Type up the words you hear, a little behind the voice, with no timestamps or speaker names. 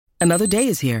Another day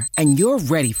is here, and you're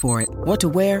ready for it. What to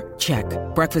wear? Check.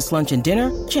 Breakfast, lunch, and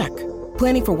dinner? Check.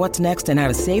 Planning for what's next and how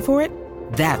to save for it?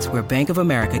 That's where Bank of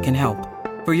America can help.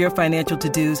 For your financial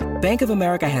to-dos, Bank of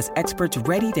America has experts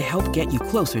ready to help get you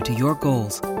closer to your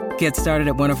goals. Get started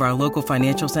at one of our local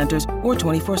financial centers or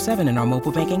 24/7 in our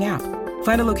mobile banking app.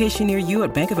 Find a location near you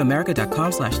at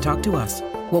bankofamerica.com/talktous.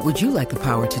 What would you like the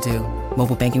power to do?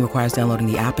 Mobile banking requires downloading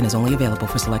the app and is only available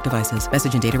for select devices.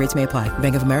 Message and data rates may apply.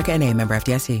 Bank of America N.A., member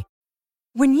FDIC.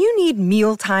 When you need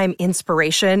mealtime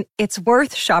inspiration, it's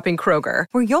worth shopping Kroger,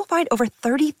 where you'll find over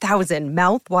 30,000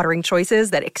 mouth-watering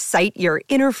choices that excite your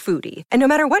inner foodie. And no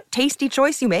matter what tasty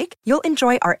choice you make, you'll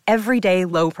enjoy our everyday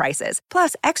low prices,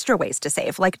 plus extra ways to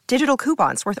save, like digital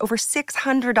coupons worth over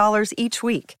 $600 each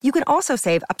week. You can also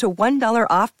save up to $1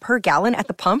 off per gallon at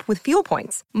the pump with fuel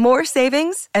points. More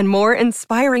savings and more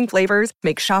inspiring flavors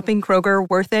make shopping Kroger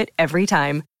worth it every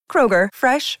time. Kroger,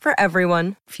 fresh for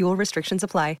everyone. Fuel restrictions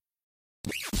apply.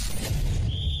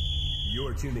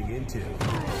 You're tuning into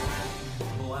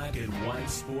Black and White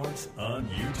Sports on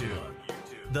YouTube.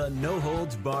 The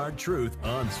no-holds-barred truth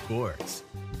on sports.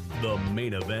 The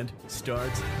main event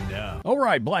starts now. All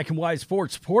right, Black and White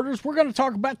Sports supporters, we're going to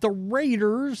talk about the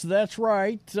Raiders. That's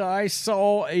right. I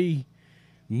saw a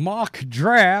mock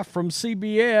draft from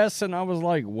CBS, and I was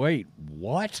like, wait,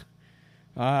 what?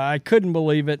 I couldn't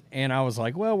believe it, and I was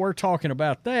like, well, we're talking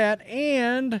about that,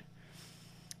 and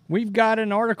we've got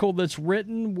an article that's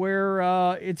written where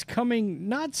it's coming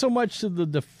not so much to the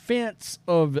defense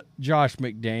of Josh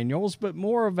McDaniels, but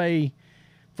more of a,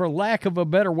 for lack of a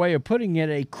better way of putting it,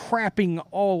 a crapping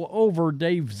all over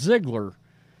Dave Ziegler.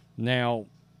 Now,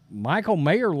 Michael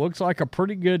Mayer looks like a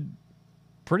pretty good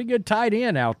tight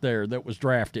end out there that was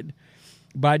drafted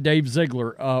by Dave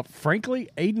Ziegler. Frankly,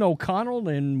 Aiden O'Connell,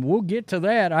 and we'll get to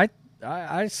that.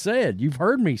 I said, you've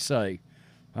heard me say,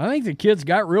 I think the kid's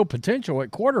got real potential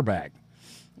at quarterback.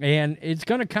 And it's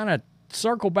going to kind of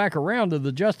circle back around to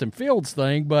the Justin Fields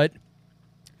thing, but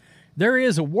there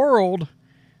is a world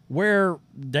where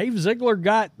Dave Ziegler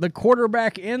got the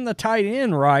quarterback and the tight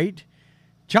end right.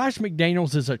 Josh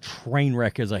McDaniels is a train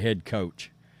wreck as a head coach.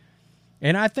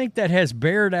 And I think that has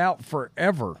bared out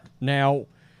forever. Now,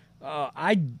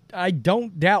 I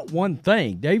don't doubt one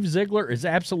thing. Dave Ziegler is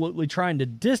absolutely trying to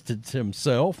distance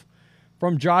himself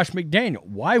from Josh McDaniel.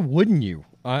 Why wouldn't you?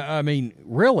 I mean,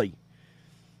 really.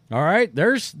 All right,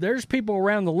 there's people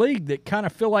around the league that kind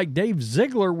of feel like Dave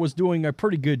Ziegler was doing a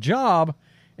pretty good job,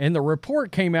 and the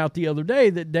report came out the other day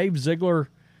that Dave Ziegler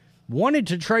wanted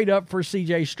to trade up for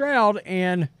C.J. Stroud,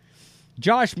 and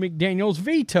Josh McDaniels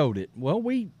vetoed it. Well,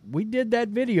 we did that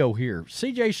video here.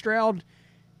 C.J. Stroud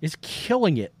is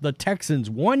killing it. The Texans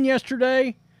won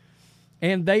yesterday,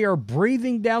 and they are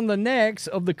breathing down the necks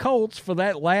of the Colts for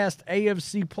that last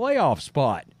AFC playoff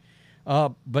spot.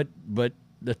 But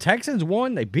the Texans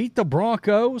won. They beat the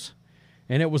Broncos,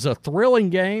 and it was a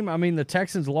thrilling game. I mean, the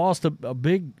Texans lost a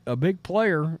big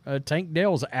player. Tank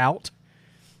Dell's out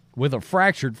with a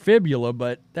fractured fibula,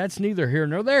 but that's neither here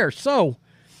nor there. So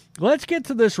let's get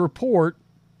to this report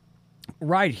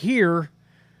right here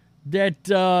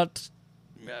that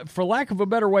for lack of a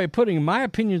better way of putting it, in my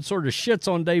opinion, sort of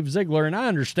shits on Dave Ziegler, and I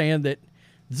understand that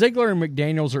Ziegler and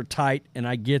McDaniels are tight, and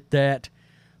I get that,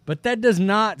 but that does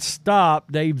not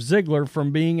stop Dave Ziegler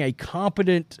from being a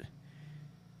competent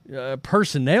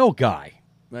personnel guy.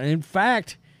 In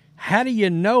fact, how do you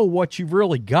know what you've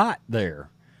really got there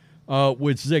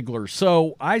with Ziegler?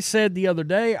 So I said the other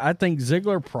day, I think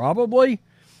Ziegler probably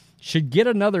should get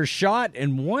another shot,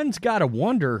 and one's got to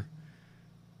wonder,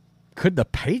 could the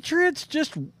Patriots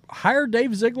just hire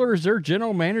Dave Ziegler as their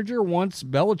general manager once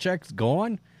Belichick's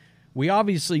gone? We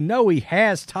obviously know he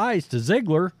has ties to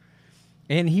Ziegler,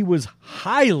 and he was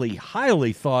highly,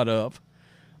 highly thought of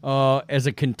as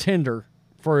a contender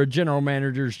for a general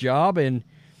manager's job. And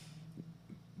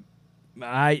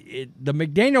the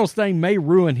McDaniels thing may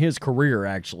ruin his career,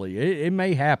 actually. It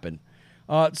may happen.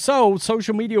 So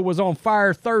social media was on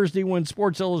fire Thursday when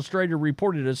Sports Illustrated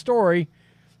reported a story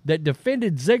that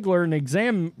defended Ziegler and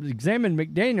examined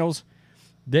McDaniels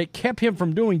that kept him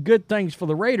from doing good things for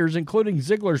the Raiders, including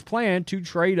Ziegler's plan to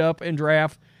trade up and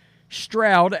draft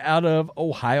Stroud out of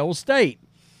Ohio State.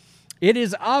 It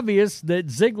is obvious that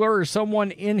Ziegler or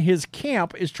someone in his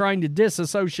camp is trying to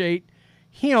disassociate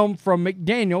him from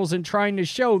McDaniels and trying to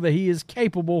show that he is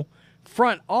capable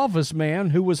front office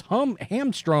man who was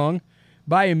hamstrung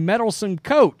by a meddlesome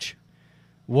coach.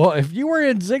 Well, if you were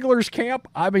in Ziegler's camp,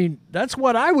 I mean, that's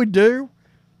what I would do.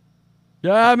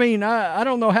 I mean, I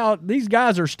don't know how these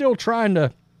guys are still trying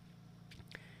to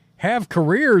have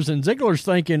careers, and Ziegler's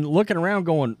looking around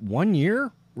going, 1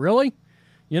 year? Really?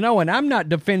 And I'm not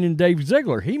defending Dave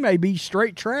Ziegler. He may be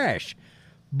straight trash.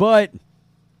 But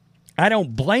I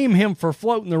don't blame him for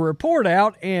floating the report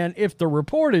out. And if the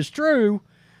report is true,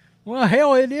 well,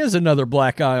 hell, it is another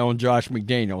black eye on Josh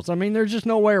McDaniels. I mean, there's just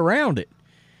no way around it.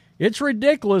 It's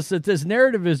ridiculous that this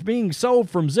narrative is being sold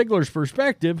from Ziegler's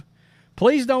perspective.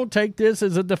 Please don't take this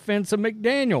as a defense of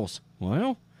McDaniels.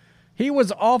 Well, he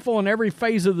was awful in every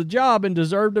phase of the job and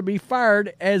deserved to be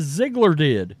fired, as Ziegler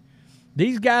did.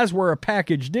 These guys were a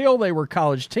package deal. They were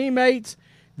college teammates.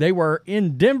 They were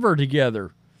in Denver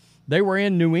together. They were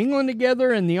in New England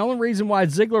together, and the only reason why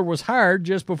Ziegler was hired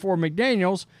just before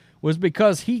McDaniels was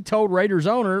because he told Raiders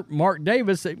owner Mark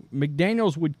Davis that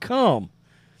McDaniels would come.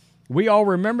 We all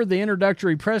remember the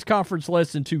introductory press conference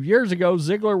less than 2 years ago.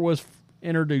 Ziegler was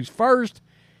introduced first,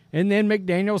 and then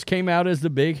McDaniels came out as the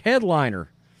big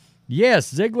headliner. Yes,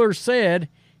 Ziegler said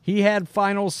he had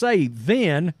final say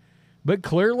then, but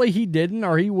clearly he didn't,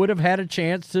 or he would have had a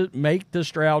chance to make the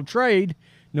Stroud trade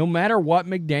no matter what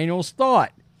McDaniels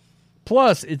thought.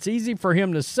 Plus, it's easy for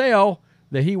him to sell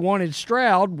that he wanted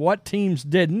Stroud, what teams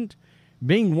didn't.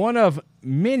 Being one of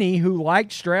many who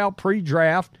liked Stroud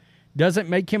pre-draft doesn't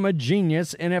make him a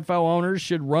genius. NFL owners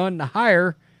should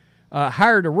hire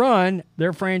to run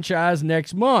their franchise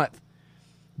next month.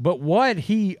 But what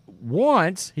he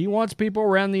wants people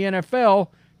around the NFL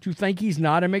to think he's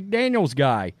not a McDaniels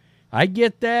guy. I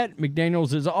get that.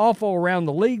 McDaniels is awful around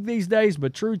the league these days,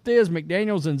 but truth is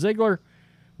McDaniels and Ziegler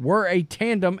were a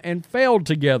tandem and failed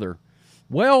together.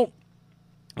 Well,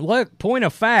 look, point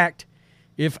of fact,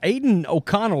 if Aiden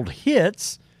O'Connell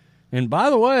hits, and by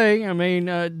the way, I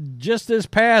mean, just this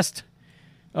past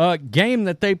game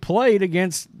that they played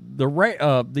against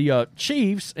the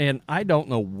Chiefs, and I don't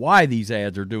know why these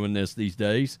ads are doing this these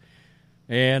days,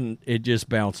 and it just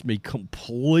bounced me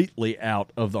completely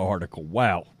out of the article.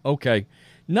 Wow. Okay.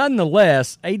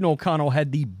 Nonetheless, Aiden O'Connell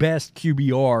had the best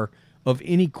QBR of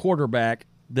any quarterback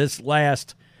this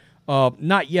last,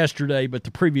 not yesterday, but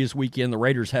the previous weekend. The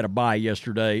Raiders had a bye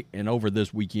yesterday and over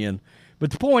this weekend.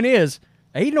 But the point is,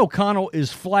 Aiden O'Connell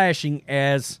is flashing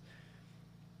as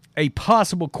a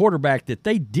possible quarterback that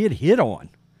they did hit on.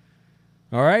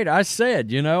 All right, I said,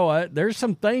 there's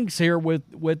some things here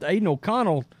with Aiden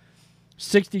O'Connell.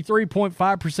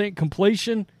 63.5%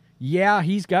 completion. Yeah,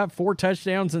 he's got 4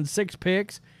 touchdowns and 6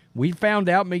 picks. We found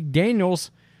out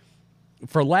McDaniels,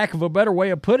 for lack of a better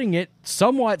way of putting it,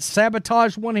 somewhat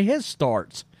sabotaged one of his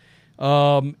starts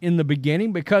in the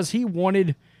beginning because he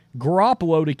wanted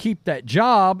Garoppolo to keep that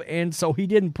job, and so he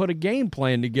didn't put a game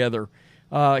plan together.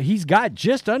 He's got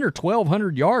just under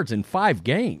 1,200 yards in 5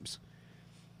 games.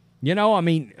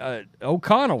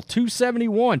 O'Connell,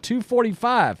 271,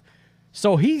 245.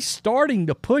 So he's starting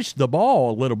to push the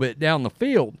ball a little bit down the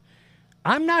field.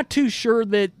 I'm not too sure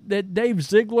that Dave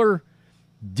Ziegler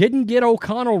didn't get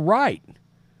O'Connell right.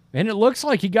 And it looks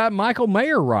like he got Michael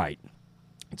Mayer right.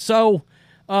 So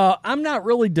I'm not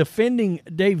really defending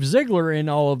Dave Ziegler in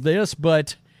all of this,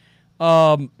 but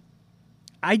I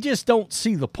just don't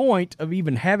see the point of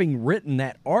even having written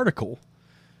that article.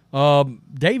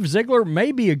 Dave Ziegler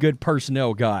may be a good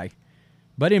personnel guy,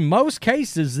 but in most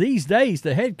cases these days,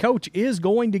 the head coach is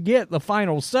going to get the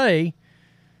final say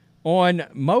on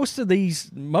most of these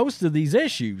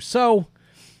issues. So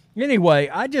anyway,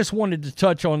 I just wanted to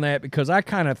touch on that because I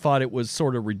kind of thought it was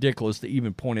sort of ridiculous to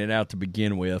even point it out to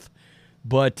begin with.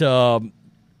 But,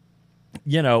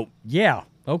 yeah,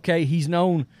 okay, he's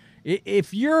known.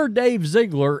 If you're Dave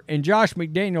Ziegler and Josh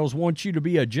McDaniels wants you to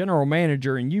be a general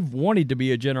manager and you've wanted to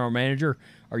be a general manager,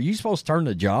 are you supposed to turn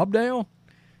the job down?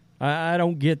 I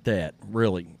don't get that,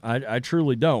 really. I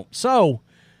truly don't. So,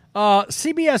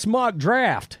 CBS Mock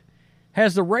Draft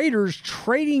has the Raiders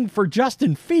trading for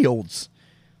Justin Fields.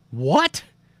 What?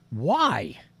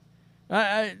 Why?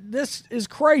 This is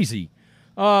crazy.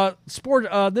 This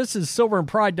is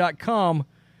silverandpride.com.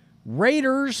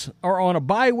 Raiders are on a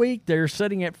bye week. They're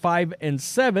sitting at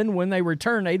 5-7. When they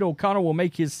return, Aiden O'Connell will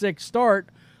make his 6th start,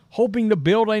 hoping to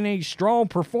build on a strong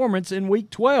performance in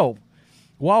Week 12.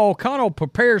 While O'Connell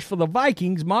prepares for the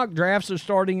Vikings, mock drafts are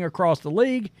starting across the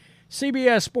league.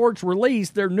 CBS Sports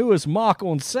released their newest mock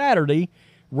on Saturday.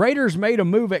 Raiders made a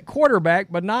move at quarterback,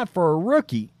 but not for a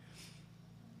rookie.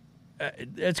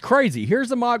 It's crazy. Here's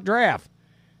the mock draft.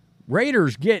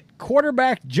 Raiders get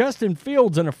quarterback Justin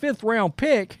Fields and a 5th-round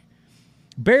pick.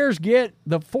 Bears get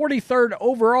the 43rd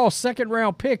overall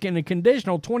second-round pick and a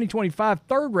conditional 2025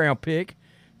 third-round pick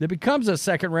that becomes a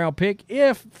second-round pick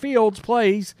if Fields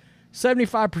plays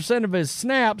 75% of his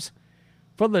snaps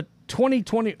for the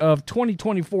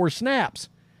 2024 snaps.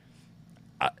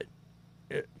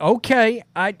 Okay,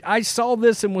 I saw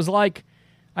this and was like,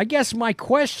 I guess my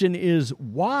question is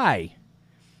why?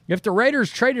 If the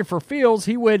Raiders traded for Fields,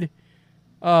 he would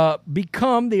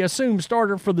become the assumed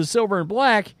starter for the Silver and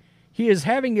Black. He is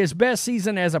having his best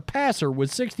season as a passer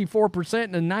with 64%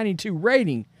 and a 92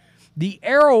 rating. The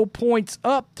arrow points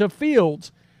up to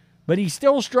Fields, but he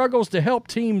still struggles to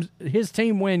help his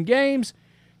team win games.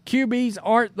 QB wins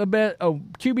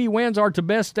aren't the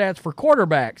best stats for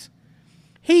quarterbacks.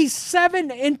 He's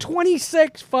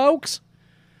 7-26, folks.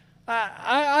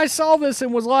 I saw this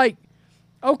and was like,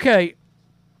 okay,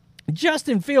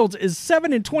 Justin Fields is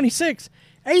 7-26.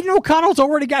 Aiden O'Connell's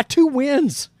already got 2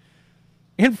 wins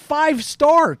in 5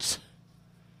 starts.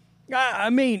 I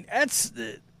mean, it's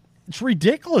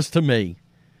ridiculous to me.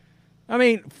 I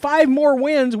mean, 5 more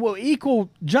wins will equal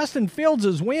Justin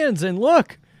Fields' wins. And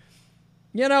look,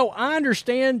 I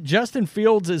understand Justin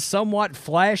Fields is somewhat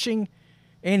flashing,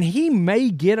 and he may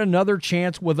get another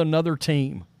chance with another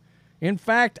team. In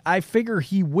fact, I figure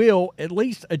he will at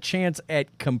least a chance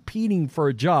at competing for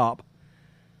a job.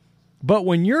 But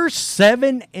when you're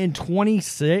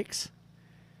 7-26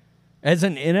 as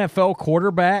an NFL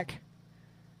quarterback,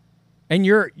 and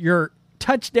your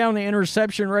touchdown to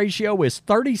interception ratio is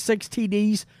 36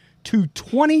 TDs to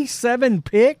 27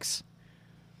 picks,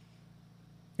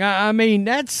 I mean,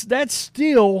 that's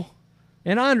still,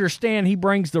 and I understand he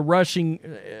brings the rushing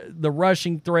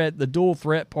threat, the dual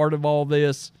threat part of all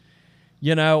this.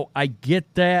 I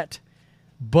get that.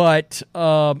 But,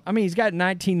 I mean, he's got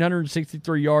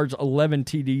 1,963 yards, 11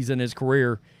 TDs in his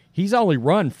career. He's only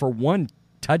run for 1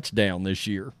 touchdown this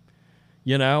year,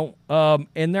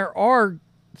 and there are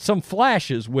some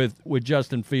flashes with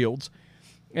Justin Fields.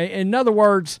 In other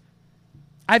words,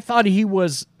 I thought he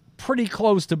was pretty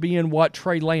close to being what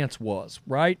Trey Lance was,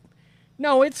 right?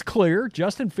 No, it's clear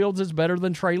Justin Fields is better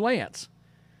than Trey Lance.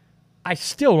 I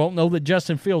still don't know that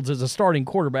Justin Fields is a starting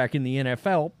quarterback in the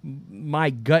NFL.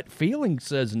 My gut feeling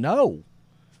says no.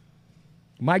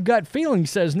 My gut feeling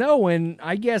says no, and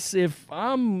I guess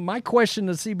my question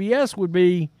to CBS would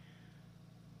be,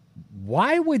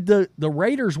 why would the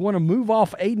Raiders want to move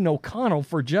off Aiden O'Connell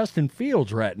for Justin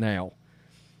Fields right now?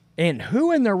 And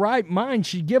who in their right mind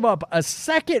should give up a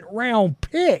second-round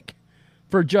pick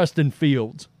for Justin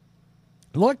Fields?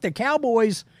 Look, the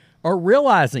Cowboys are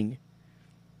realizing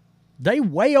they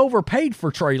way overpaid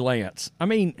for Trey Lance. I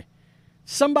mean,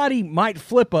 somebody might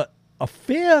flip a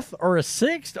 5th or a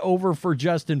 6th over for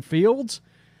Justin Fields,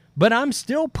 but I'm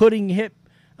still putting him.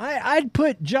 I'd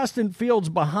put Justin Fields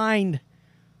behind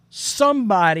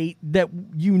somebody that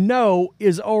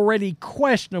is already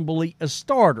questionably a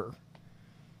starter.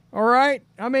 All right?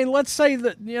 I mean, let's say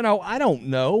that, I don't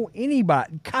know,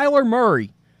 anybody. Kyler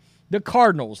Murray, the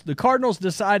Cardinals. The Cardinals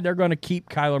decide they're going to keep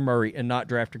Kyler Murray and not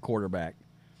draft a quarterback.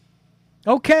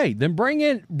 Okay, then bring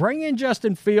in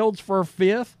Justin Fields for a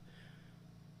 5th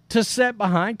to set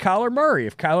behind Kyler Murray.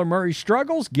 If Kyler Murray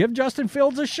struggles, give Justin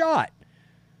Fields a shot.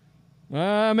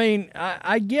 I mean,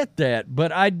 I get that,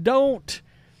 but I don't.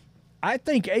 I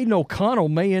think Aiden O'Connell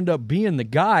may end up being the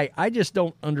guy. I just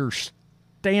don't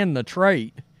understand the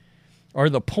trade or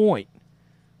the point.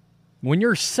 When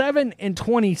you're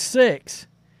 7-26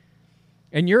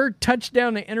 and your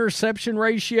touchdown to interception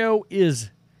ratio is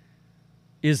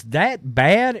that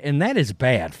bad? And that is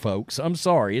bad, folks. I'm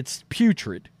sorry. It's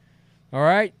putrid. All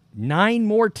right? 9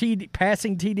 more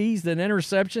passing TDs than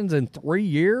interceptions in 3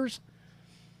 years?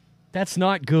 That's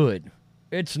not good.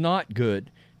 It's not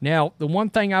good. Now, the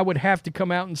one thing I would have to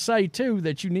come out and say, too,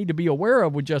 that you need to be aware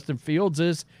of with Justin Fields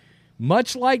is,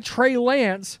 much like Trey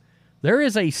Lance, there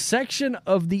is a section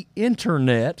of the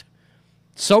internet,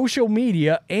 social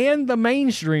media, and the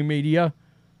mainstream media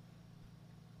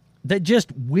that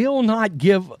just will not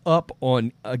give up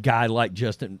on a guy like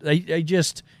Justin.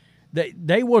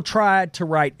 They will try to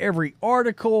write every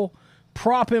article,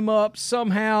 prop him up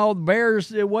somehow. The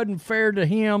Bears, it wasn't fair to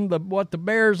him, what the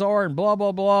Bears are, and blah,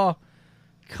 blah, blah.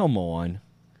 Come on.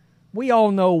 We all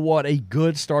know what a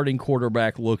good starting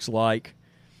quarterback looks like.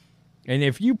 And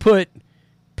if you put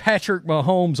Patrick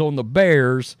Mahomes on the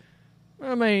Bears,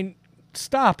 I mean,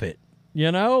 stop it.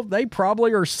 They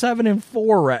probably are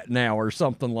 7-4 right now or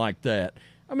something like that.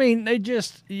 I mean,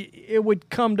 it would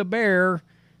come to bear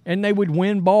and they would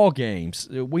win ball games.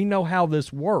 We know how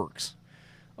this works.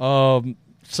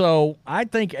 So I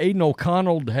think Aiden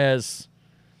O'Connell has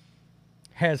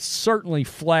certainly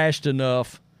flashed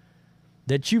enough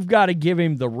that you've got to give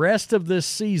him the rest of this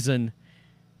season.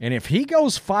 And if he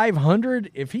goes 500,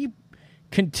 if he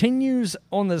continues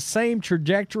on the same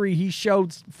trajectory he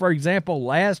showed, for example,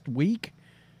 last week,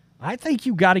 I think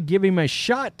you got to give him a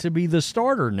shot to be the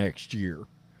starter next year.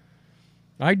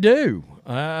 I do.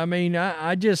 I mean,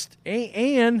 I just,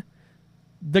 and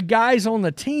the guys on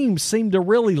the team seem to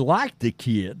really like the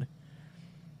kid.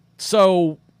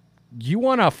 So you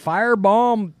want to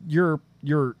firebomb your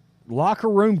locker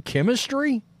room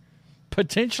chemistry?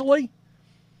 Potentially?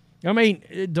 I mean,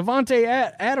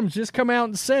 Devontae Adams just come out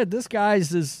and said this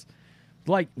guy's is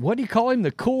like, what do you call him?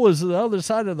 The cool is the other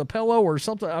side of the pillow or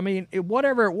something. I mean,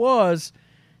 whatever it was,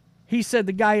 he said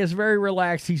the guy is very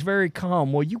relaxed. He's very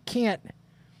calm. Well, you can't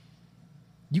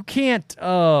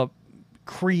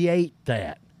create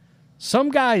that. Some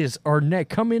guys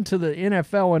come into the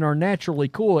NFL and are naturally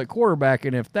cool at quarterback,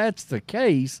 and if that's the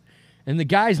case, and the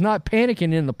guy's not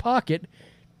panicking in the pocket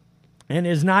and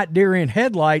is not deer in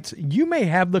headlights, you may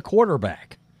have the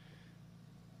quarterback.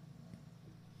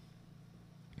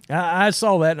 I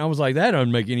saw that, and I was like, that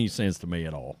doesn't make any sense to me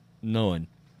at all. None.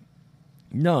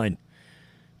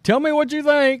 Tell me what you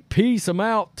think. Peace. I'm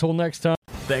out. Till next time.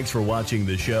 Thanks for watching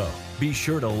the show. Be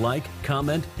sure to like,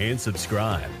 comment, and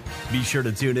subscribe. Be sure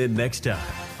to tune in next time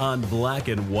on Black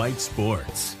and White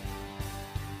Sports.